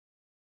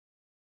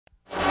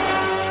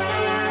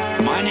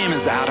My name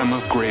is Adam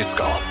of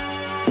Grayskull.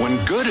 When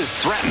good is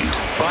threatened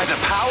by the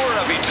power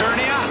of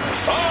Eternia,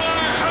 I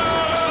have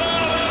power!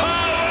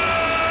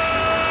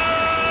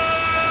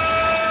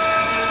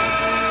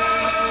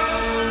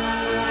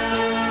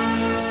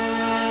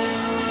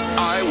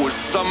 I was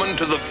summoned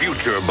to the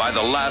future by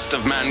the last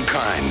of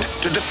mankind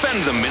to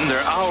defend them in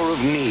their hour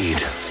of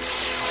need.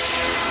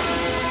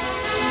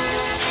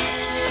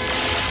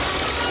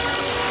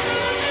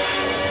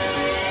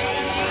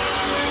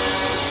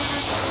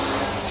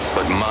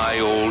 But my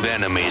old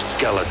enemy,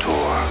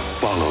 Skeletor,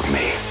 followed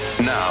me.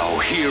 Now,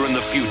 here in the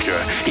future,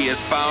 he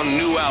has found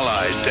new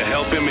allies to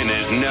help him in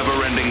his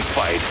never-ending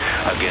fight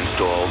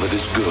against all that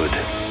is good.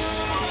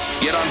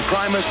 Yet on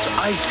Primus,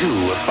 I too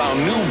have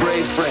found new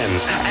brave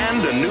friends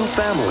and a new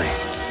family.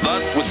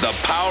 Thus, with the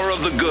power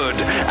of the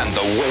good and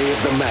the way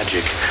of the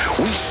magic,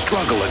 we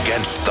struggle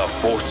against the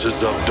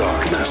forces of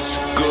darkness.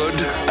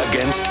 Good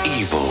against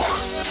evil.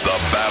 The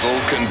battle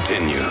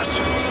continues.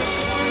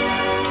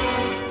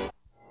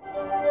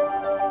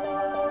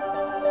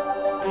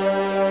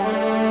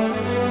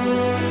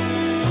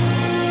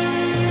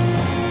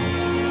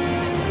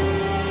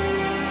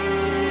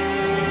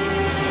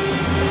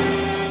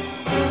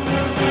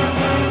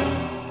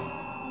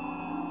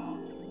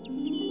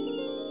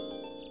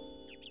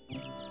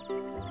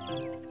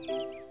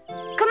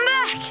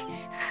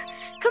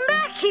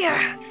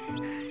 Here.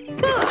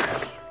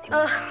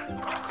 All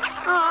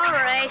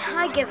right,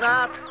 I give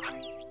up.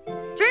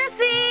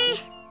 Drissy!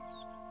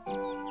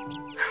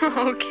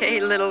 Okay,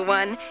 little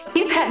one.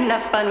 You've had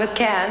enough fun with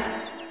Kaz.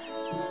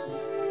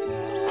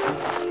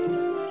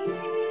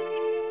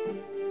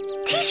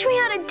 Teach me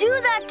how to do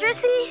that,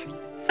 Drissy.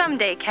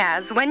 Someday,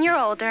 Kaz, when you're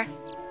older.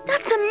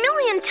 That's a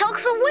million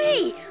telks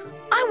away.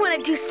 I want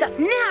to do stuff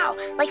now,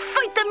 like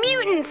fight the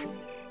mutants.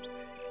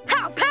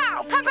 Pow,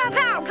 pow, pow, pow,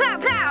 pow, pow,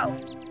 pow.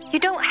 You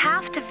don't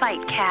have to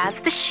fight,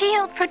 Kaz. The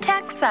shield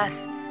protects us.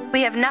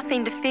 We have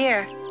nothing to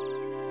fear.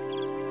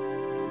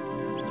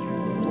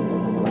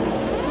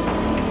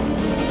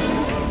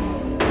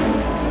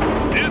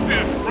 This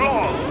is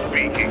Flaw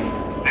speaking.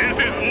 This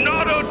is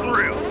not a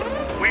drill.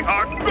 We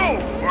are go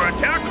for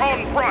attack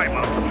on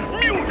Primus.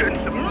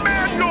 Mutants,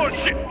 man your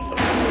ships.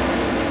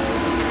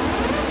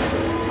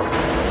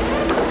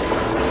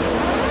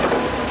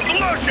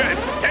 Slushhead,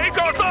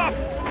 take us up.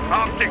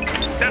 Optic,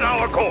 set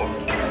our course.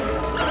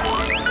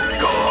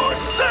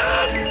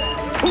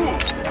 Who?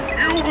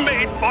 You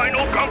made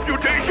final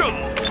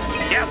computations?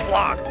 Yes,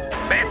 Log.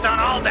 Based on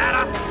all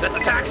data, this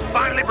attack should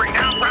finally bring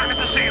down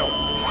Primus' shield.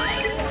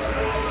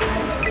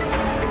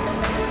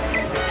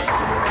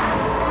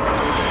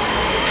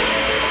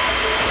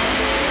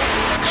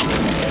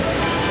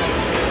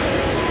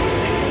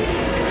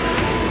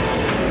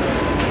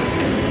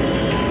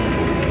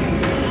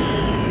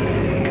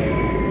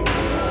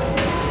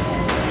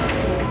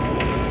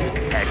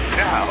 And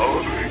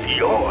now,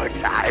 your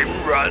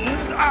time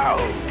runs out,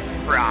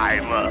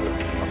 Primus.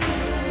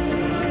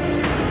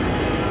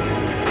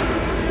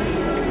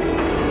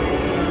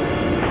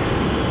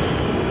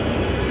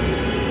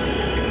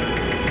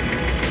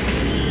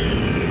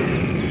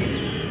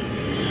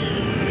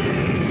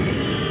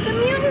 The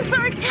mutants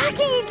are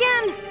attacking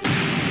again.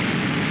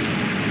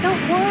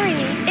 Don't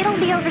worry. It'll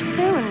be over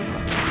soon.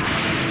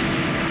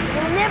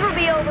 It'll never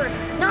be over.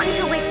 Not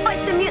until we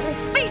fight the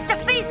mutants face to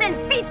face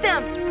and beat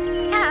them.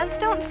 Kaz,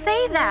 don't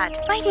say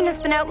that. Fighting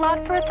has been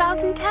outlawed for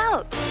 1,000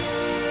 telks.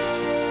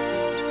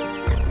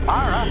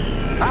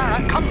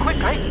 Mara, come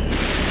quickly.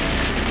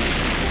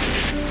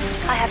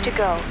 I have to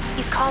go.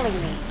 He's calling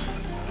me.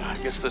 I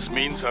guess this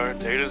means our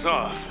date is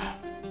off.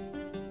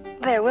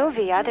 There will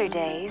be other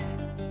days.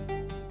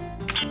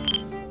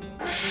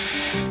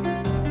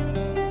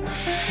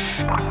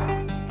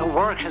 The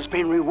work has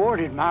been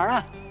rewarded,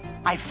 Mara.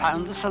 I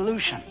found the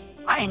solution.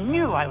 I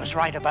knew I was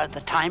right about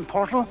the time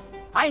portal.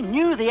 I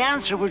knew the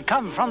answer would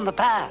come from the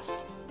past.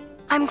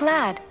 I'm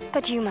glad,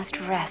 but you must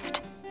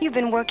rest. You've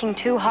been working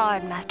too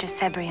hard, Master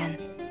Cebrian.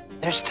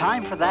 There's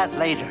time for that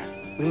later.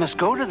 We must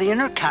go to the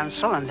Inner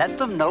Council and let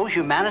them know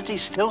humanity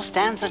still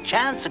stands a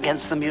chance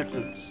against the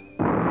mutants.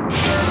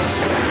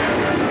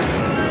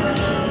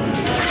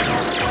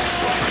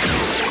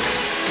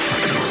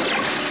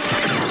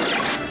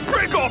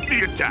 Break off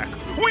the attack.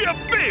 We have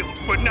failed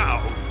for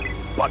now.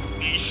 But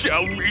we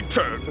shall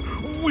return.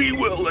 We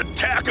will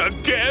attack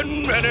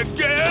again and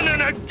again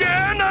and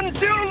again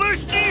until the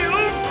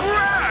shield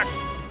cracks.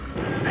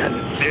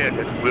 And then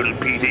it will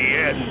be the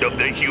end of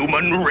the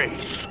human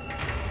race.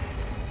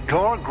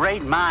 Your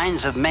great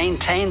minds have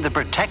maintained the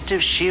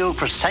protective shield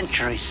for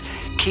centuries,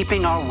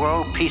 keeping our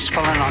world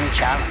peaceful and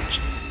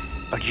unchallenged.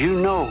 But you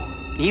know,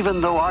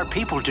 even though our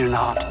people do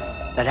not,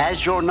 that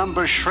as your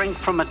numbers shrink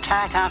from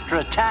attack after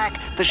attack,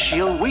 the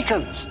shield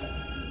weakens.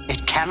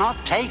 It cannot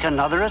take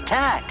another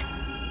attack.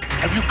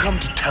 Have you come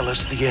to tell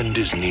us the end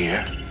is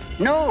near?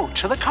 No,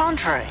 to the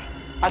contrary.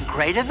 A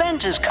great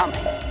event is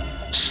coming.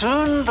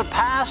 Soon the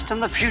past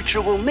and the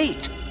future will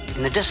meet.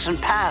 In the distant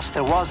past,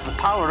 there was the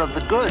power of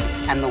the good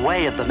and the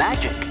way of the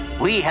magic.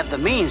 We have the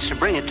means to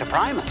bring it to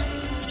Primus.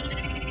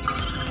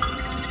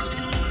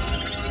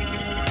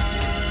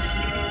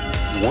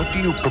 What do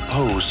you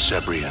propose,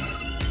 Sebrian?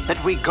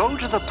 That we go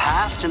to the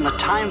past in the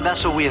time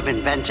vessel we have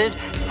invented,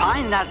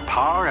 find that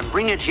power, and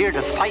bring it here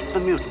to fight the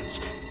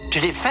mutants,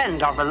 to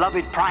defend our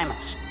beloved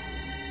Primus.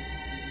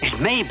 It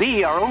may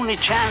be our only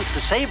chance to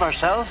save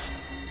ourselves.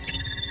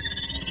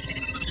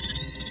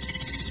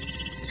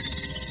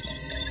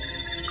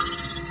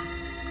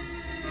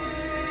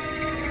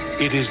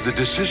 It is the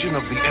decision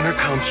of the Inner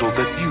Council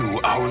that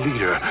you, our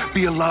leader,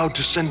 be allowed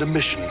to send a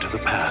mission to the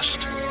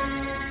past.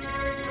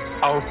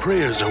 Our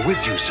prayers are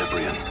with you,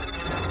 Sebrian.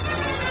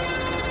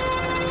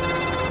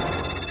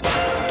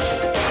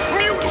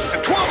 Mutants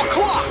at 12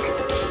 o'clock!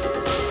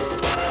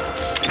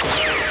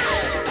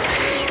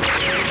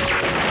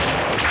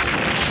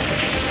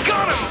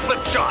 Got him,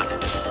 flip shot!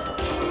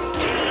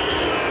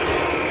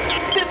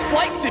 This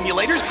flight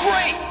simulator's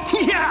great!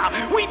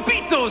 Yeah, we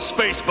beat those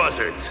space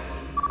buzzards!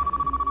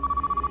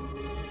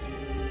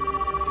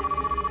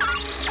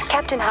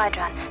 Captain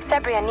Hydron,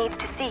 Sebrian needs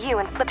to see you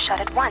and Flipshot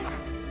at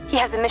once. He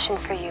has a mission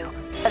for you.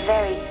 A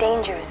very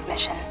dangerous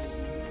mission.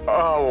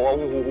 Oh,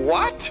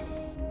 what?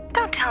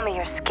 Don't tell me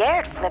you're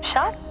scared,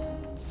 Flipshot.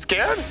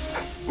 Scared?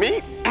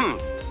 Me?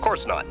 Of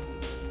course not.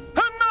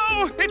 And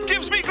now, it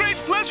gives me great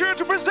pleasure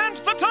to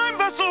present the time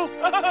vessel,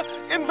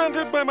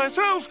 invented by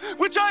myself,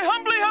 which I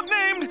humbly have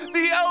named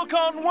the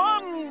Alcon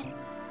 1.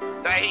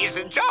 He's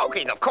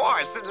joking, of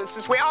course,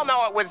 since we all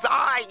know it was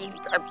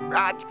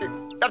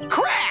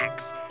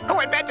Cracks, who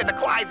invented the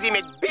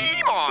Clysemic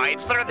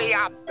beamoids. They're the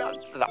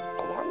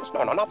lungs?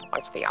 No, not the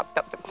lungs, the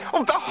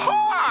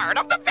heart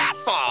of the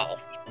vessel.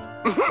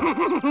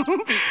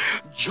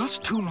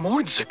 Just 2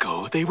 months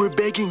ago, they were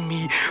begging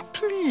me,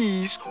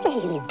 please,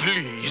 oh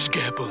please,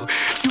 Gebel,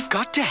 you've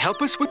got to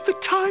help us with the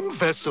time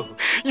vessel.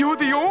 You're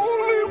the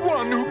only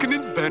one who can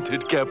invent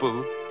it,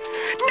 Gebel.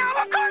 Now,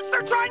 of course,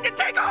 they're trying to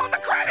take all the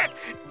credit!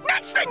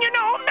 Next thing you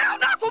know,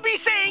 Maldoc will be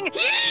saying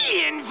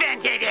he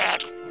invented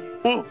it!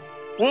 What?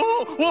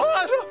 Oh,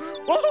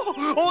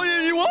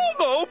 you all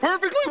know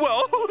perfectly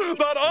well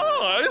that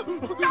I... No,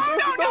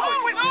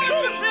 it was me!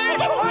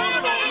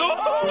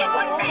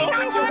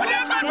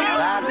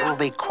 That will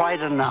be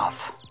quite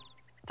enough.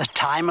 The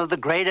time of the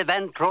great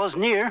event draws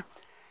near.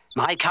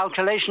 My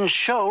calculations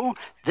show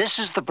this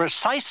is the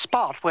precise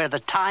spot where the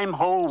time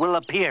hole will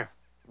appear.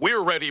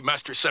 We're ready,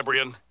 Master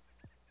Sebrian.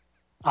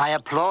 I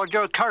applaud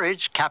your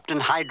courage, Captain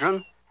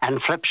Hydron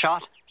and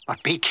Flipshot,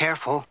 but be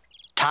careful.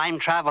 Time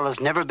travel has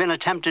never been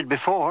attempted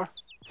before.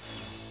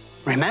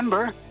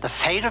 Remember, the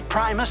fate of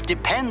Primus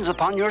depends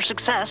upon your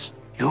success.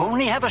 You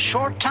only have a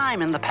short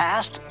time in the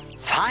past.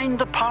 Find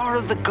the power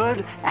of the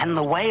good and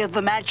the way of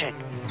the magic.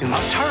 You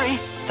must hurry.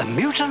 The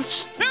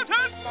mutants...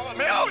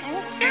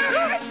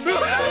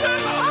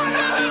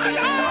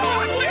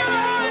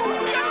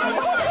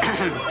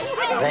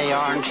 They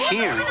aren't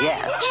here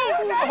yet.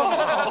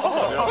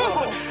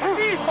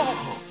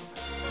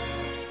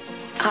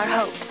 Our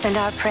hopes and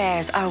our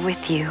prayers are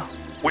with you.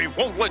 We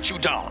won't let you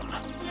down.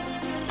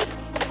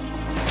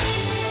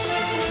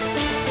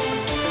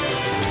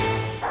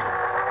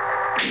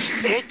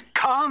 It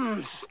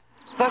comes!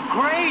 The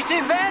great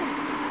event!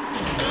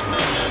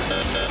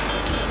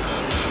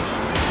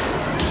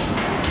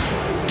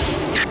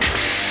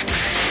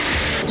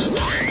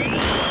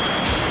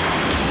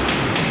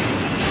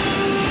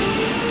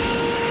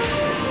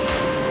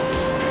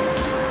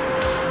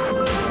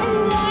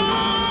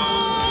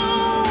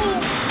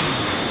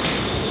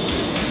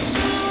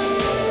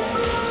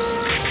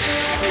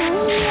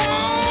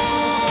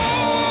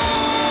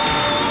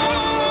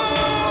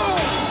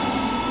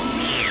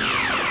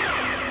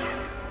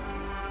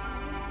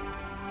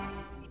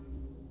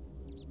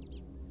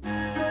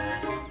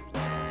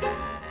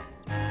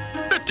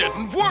 It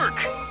didn't work.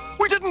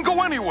 We didn't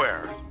go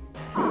anywhere.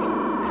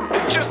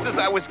 Just as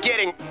I was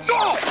getting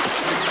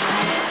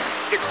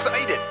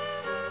excited.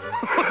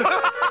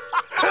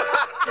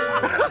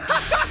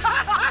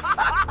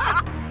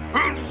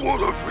 And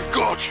what have we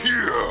got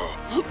here?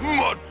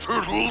 Mud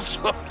turtles?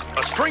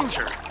 A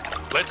stranger.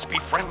 Let's be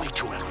friendly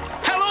to him.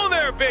 Hello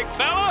there, big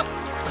fella!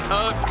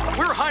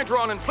 We're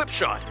Hydron and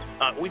Flipshot.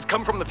 We've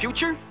come from the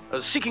future,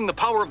 seeking the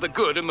power of the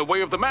good in the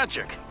way of the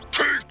magic.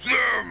 Take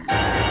them!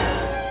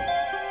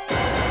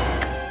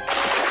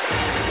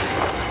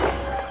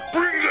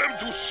 Bring them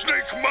to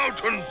Snake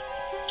Mountain!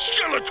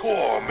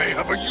 Skeletor may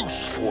have a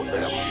use for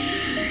them.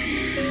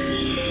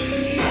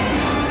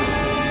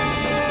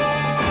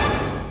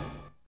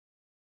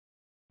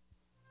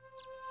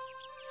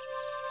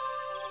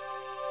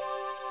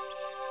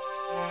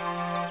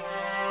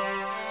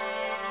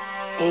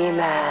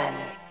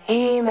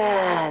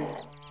 He-Man.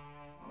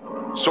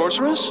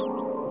 Sorceress?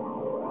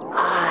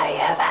 I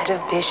have had a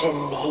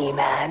vision,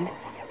 He-Man.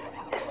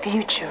 The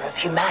future of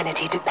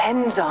humanity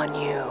depends on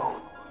you.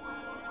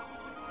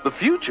 The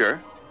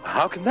future?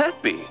 How can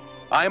that be?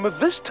 I am of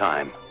this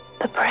time.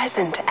 The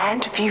present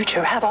and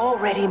future have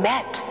already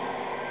met.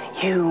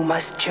 You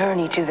must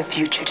journey to the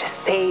future to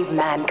save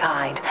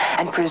mankind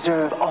and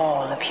preserve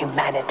all of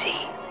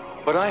humanity.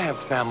 But I have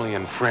family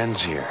and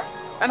friends here.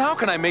 And how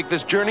can I make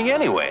this journey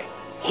anyway?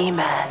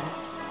 He-Man,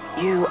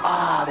 you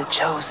are the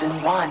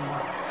chosen one.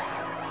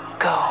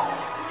 Go.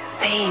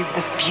 Save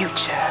the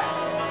future.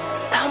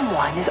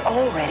 Someone is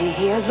already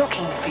here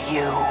looking for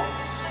you.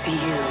 For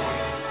you.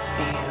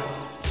 For you.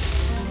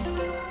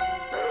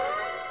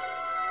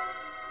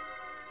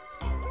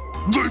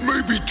 They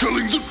may be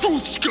telling the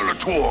truth,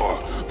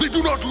 Skeletor. They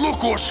do not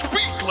look or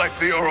speak like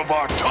they are of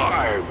our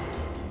time.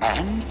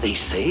 And they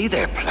say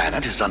their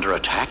planet is under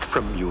attack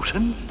from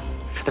mutants?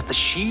 That the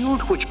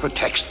shield which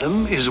protects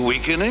them is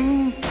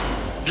weakening?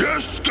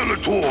 Yes,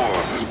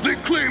 Skeletor. They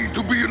claim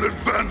to be an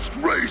advanced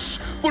race,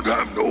 but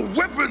have no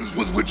weapons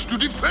with which to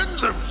defend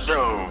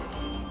themselves.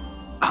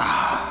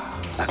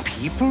 A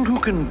people who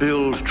can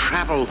build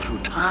travel through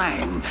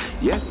time,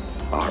 yet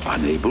are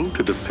unable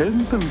to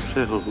defend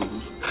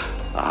themselves.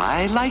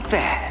 I like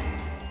that.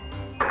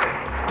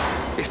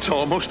 It's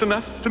almost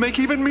enough to make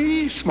even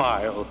me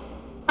smile.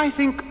 I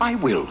think I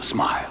will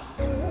smile.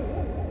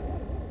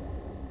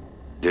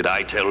 Did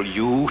I tell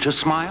you to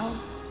smile?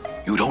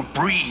 You don't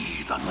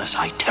breathe unless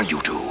I tell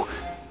you to.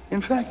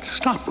 In fact,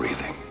 stop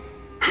breathing.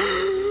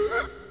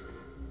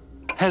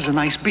 Has a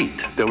nice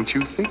beat, don't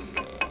you think?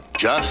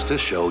 Just to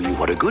show you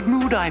what a good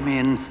mood I'm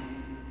in,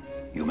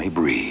 you may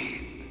breathe.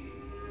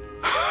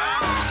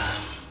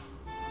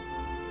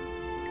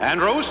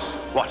 Andros,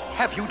 what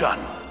have you done?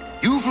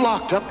 You've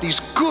locked up these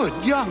good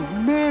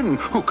young men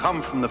who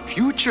come from the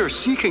future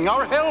seeking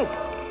our help.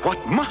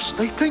 What must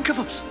they think of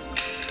us?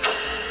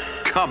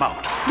 Come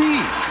out,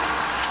 please,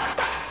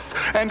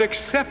 and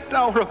accept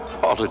our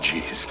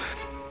apologies.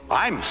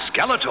 I'm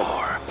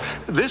Skeletor,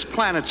 this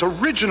planet's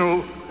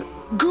original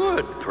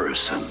good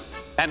person.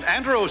 And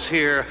Andros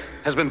here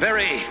has been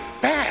very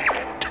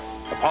bad.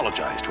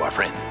 Apologize to our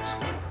friends.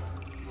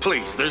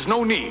 Please, there's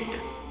no need.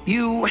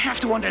 You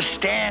have to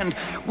understand,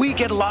 we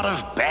get a lot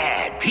of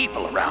bad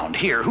people around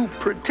here who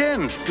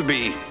pretend to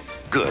be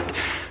good.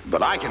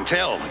 But I can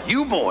tell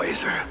you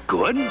boys are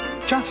good,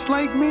 just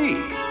like me.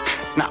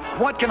 Now,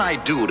 what can I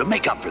do to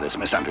make up for this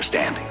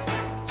misunderstanding?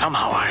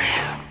 Somehow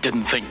I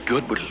didn't think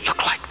good would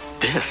look like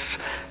this.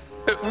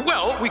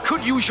 Well, we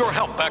could use your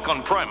help back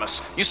on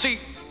Primus. You see...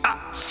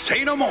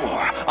 say no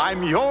more.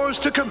 I'm yours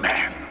to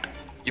command.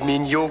 You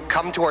mean you'll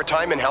come to our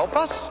time and help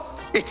us?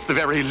 It's the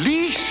very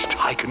least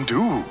I can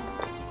do.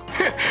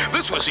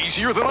 This was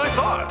easier than I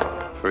thought.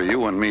 For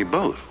you and me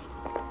both.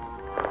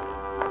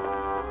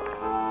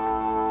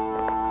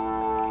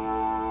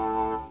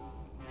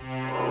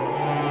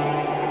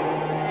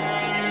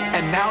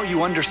 And now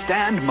you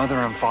understand, Mother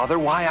and Father,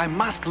 why I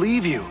must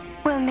leave you.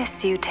 We'll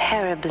miss you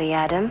terribly,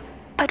 Adam.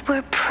 But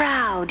we're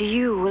proud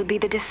you will be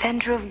the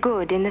defender of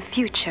good in the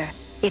future.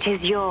 It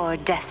is your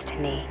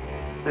destiny.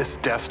 This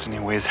destiny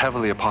weighs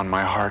heavily upon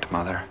my heart,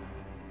 Mother.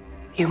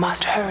 You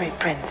must hurry,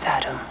 Prince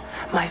Adam.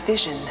 My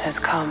vision has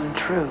come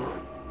true.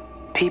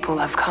 People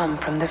have come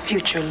from the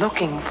future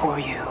looking for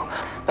you,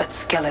 but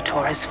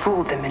Skeletor has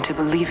fooled them into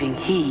believing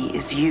he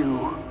is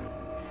you.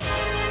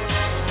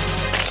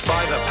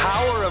 By the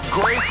power of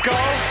Grayskull, I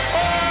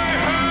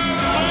have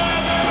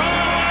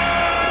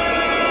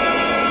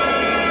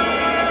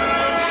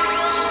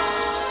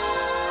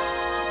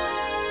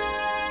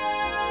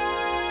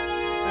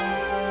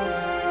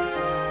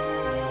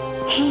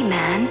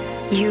He-Man,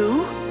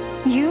 you?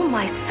 You,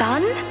 my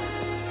son?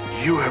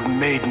 You have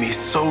made me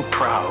so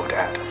proud,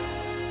 Adam.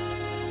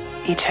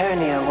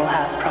 Eternia will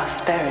have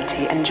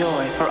prosperity and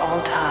joy for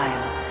all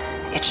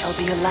time. It shall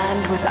be a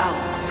land without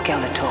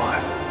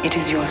Skeletor. It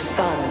is your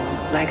son's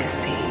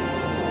legacy.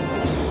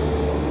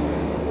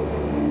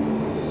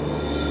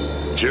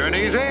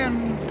 Journey's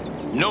end.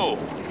 No,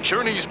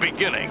 journey's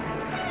beginning.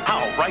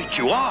 How right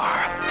you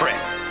are,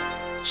 Fred.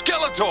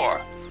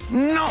 Skeletor!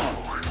 No,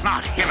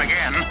 not him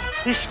again.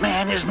 This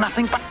man is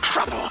nothing but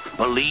trouble,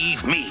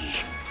 believe me.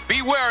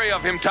 Be wary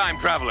of him, time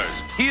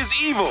travelers. He is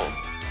evil.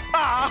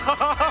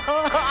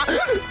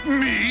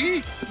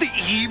 Me? The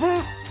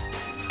evil?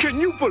 Can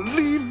you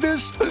believe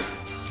this?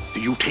 Do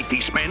you take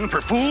these men for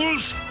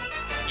fools?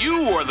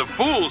 You are the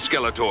fool,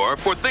 Skeletor,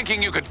 for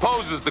thinking you could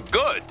pose as the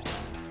good.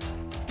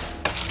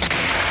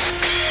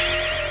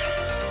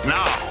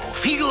 Now,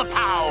 feel the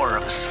power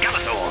of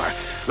Skeletor.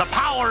 The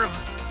power of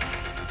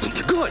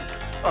the good,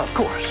 of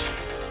course.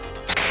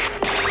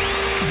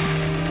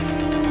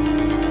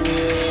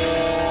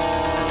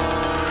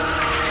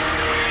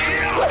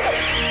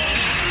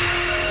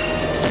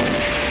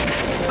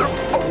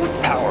 They're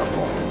both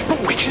powerful.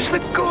 But which is the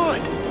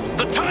good?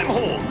 The time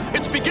hole!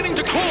 It's beginning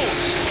to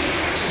close!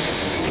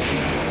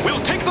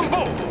 We'll take them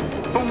both!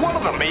 But one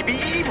of them may be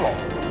evil.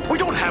 We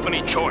don't have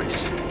any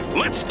choice.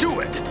 Let's do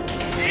it!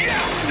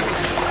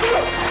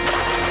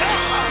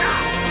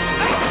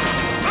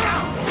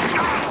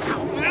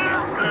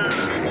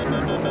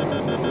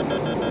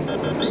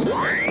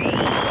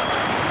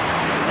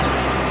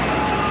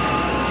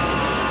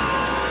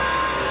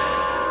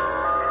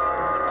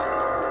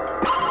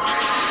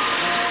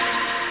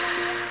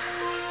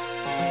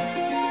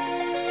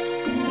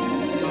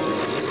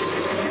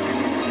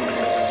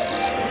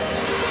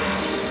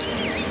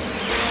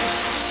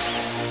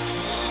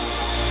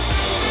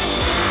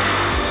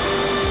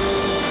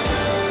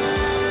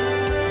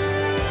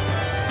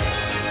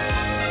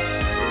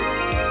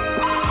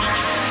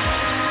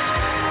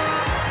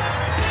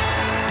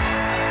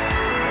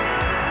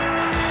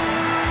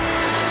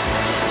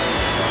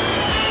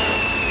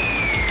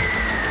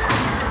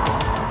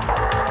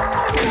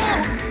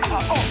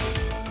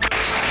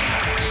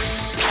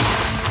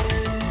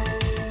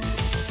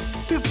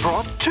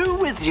 brought two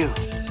with you.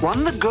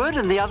 One the good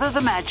and the other the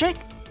magic.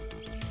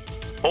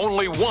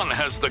 Only one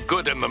has the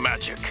good and the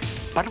magic.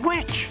 But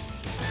which?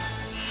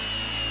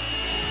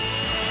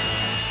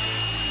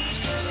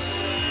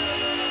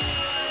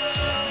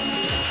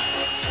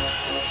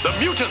 The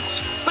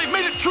mutants! They've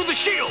made it through the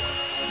shield!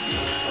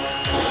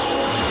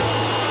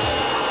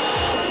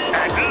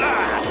 At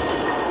last!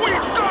 We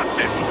got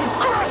them!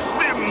 Crush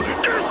them!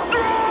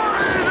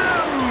 Destroy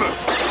them!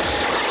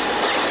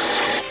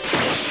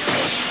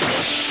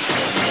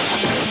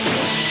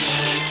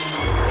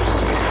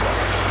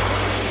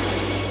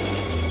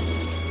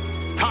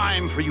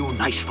 Time for you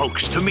nice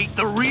folks to meet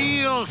the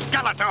real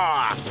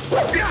Skeletor!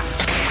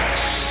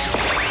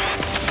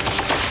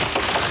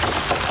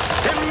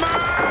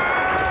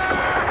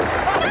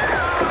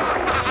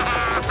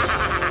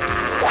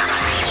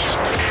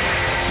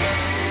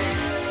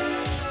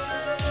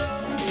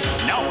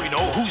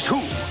 Who's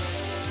who?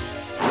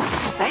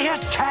 They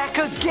attack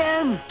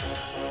again!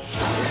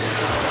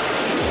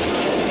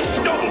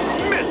 Don't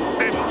miss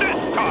them this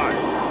time!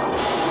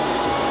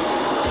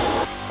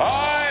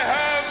 I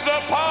have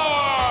the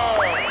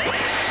power!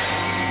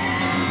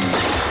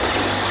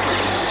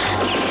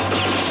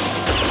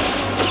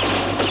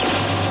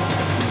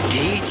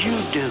 Indeed you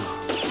do.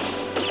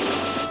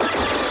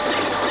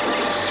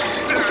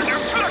 They're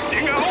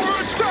deflecting our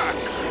attack!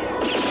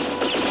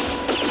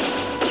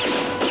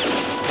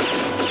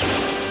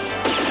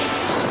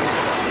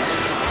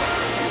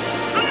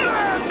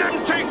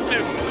 Take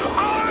them!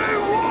 I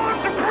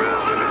want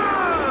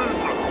prisoners!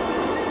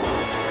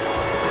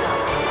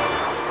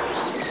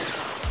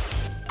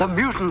 The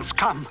mutants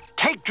come.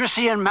 Take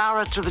Drissy and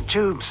Mara to the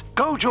tubes.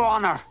 Go,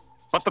 Joanna.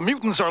 But the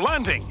mutants are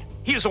landing.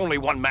 He is only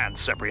one man,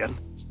 Sebrian.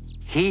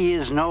 He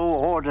is no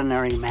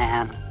ordinary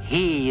man.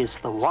 He is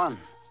the one.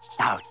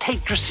 Now,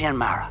 take Drissy and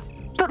Mara.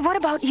 But what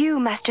about you,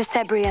 Master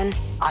Sebrian?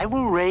 I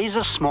will raise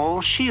a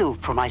small shield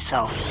for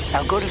myself.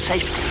 Now go to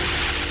safety.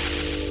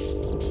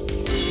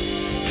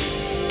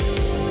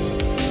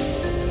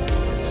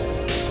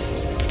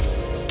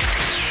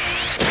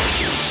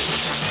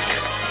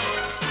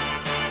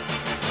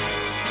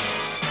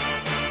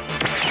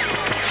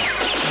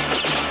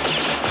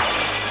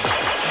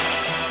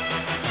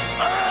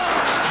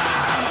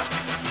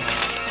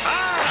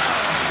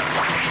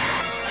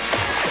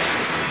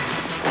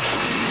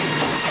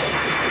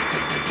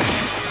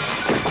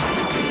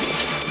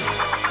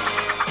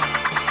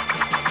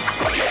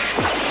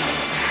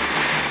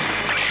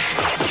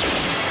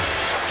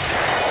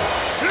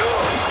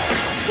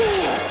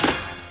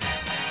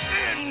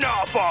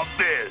 Of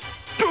this!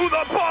 To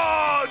the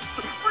pods!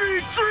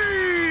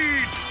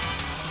 Retreat!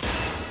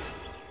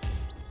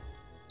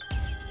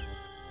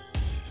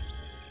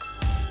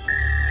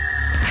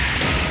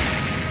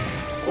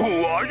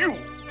 Who are you?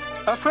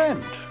 A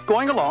friend,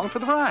 going along for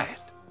the ride.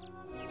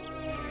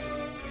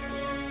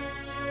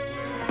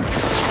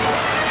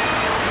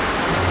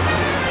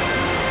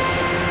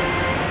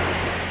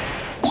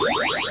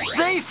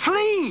 They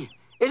flee!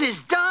 It is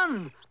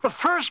done! The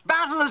first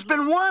battle has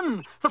been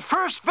won! The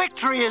first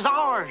victory is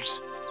ours!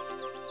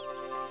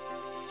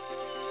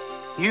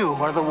 You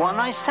are the one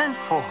I sent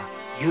for.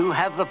 You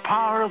have the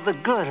power of the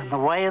good in the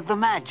way of the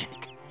magic.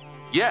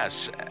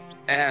 Yes,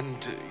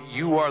 and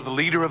you are the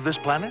leader of this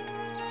planet?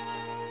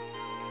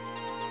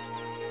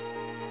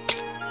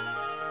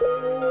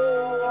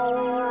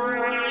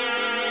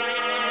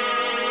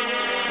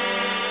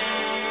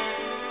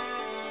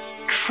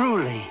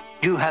 Truly,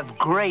 you have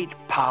great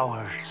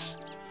powers.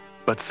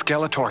 But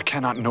Skeletor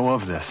cannot know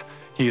of this.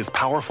 He is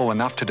powerful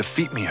enough to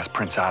defeat me as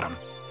Prince Adam.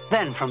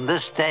 Then from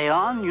this day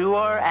on, you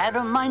are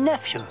Adam, my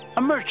nephew,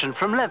 a merchant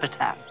from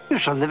Levitan. You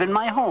shall live in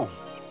my home.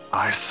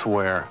 I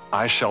swear,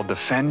 I shall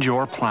defend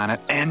your planet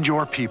and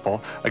your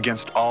people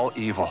against all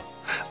evil,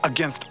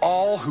 against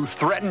all who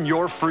threaten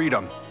your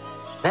freedom.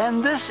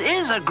 Then this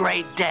is a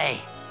great day.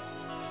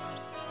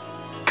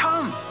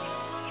 Come.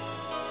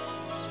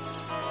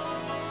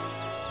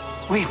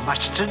 We've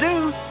much to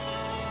do.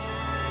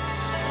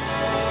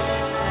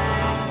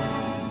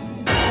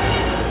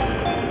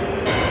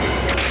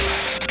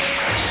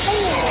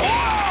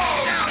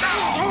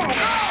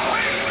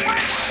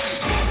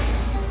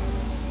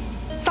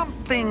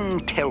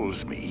 Something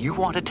tells me you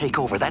want to take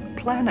over that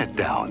planet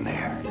down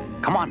there.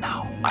 Come on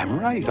now. I'm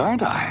right,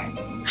 aren't I?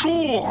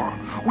 Sure.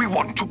 We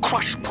want to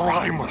crush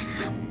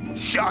Primus.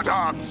 Shut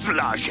up,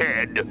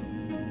 Slushhead.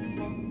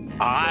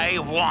 I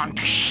want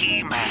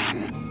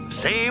He-Man.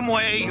 Same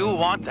way you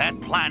want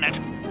that planet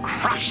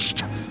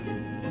crushed.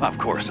 Of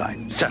course,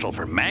 I'd settle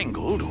for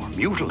mangled or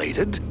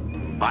mutilated.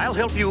 I'll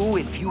help you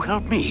if you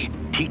help me.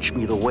 Teach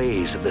me the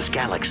ways of this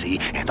galaxy,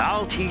 and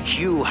I'll teach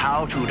you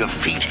how to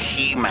defeat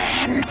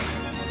He-Man.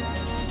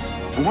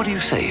 What do you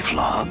say,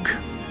 Vlog?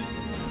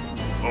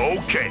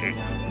 Okay,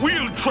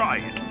 we'll try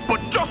it, but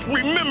just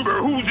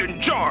remember who's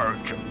in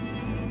charge.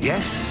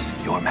 Yes,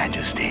 Your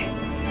Majesty.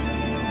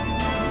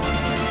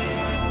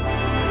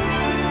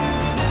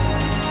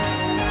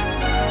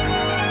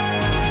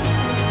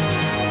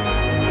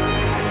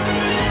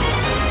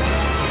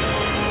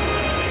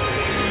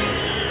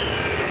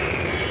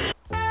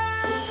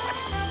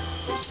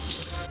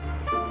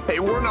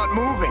 we're not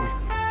moving.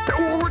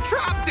 We're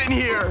trapped in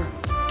here.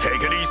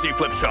 Take it easy,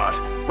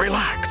 Flipshot.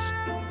 Relax.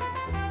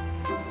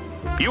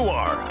 You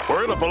are.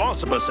 We're in a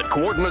Velocipus at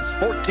coordinates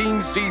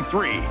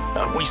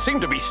 14C3. We seem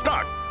to be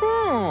stuck.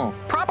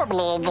 Probably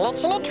a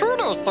glitch in a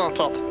tutor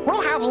circuit.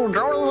 We'll have you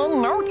going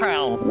in no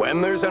time.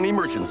 When there's an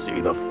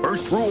emergency, the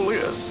first rule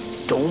is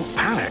don't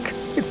panic.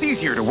 It's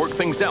easier to work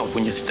things out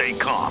when you stay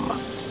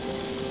calm.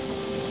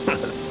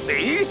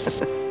 See?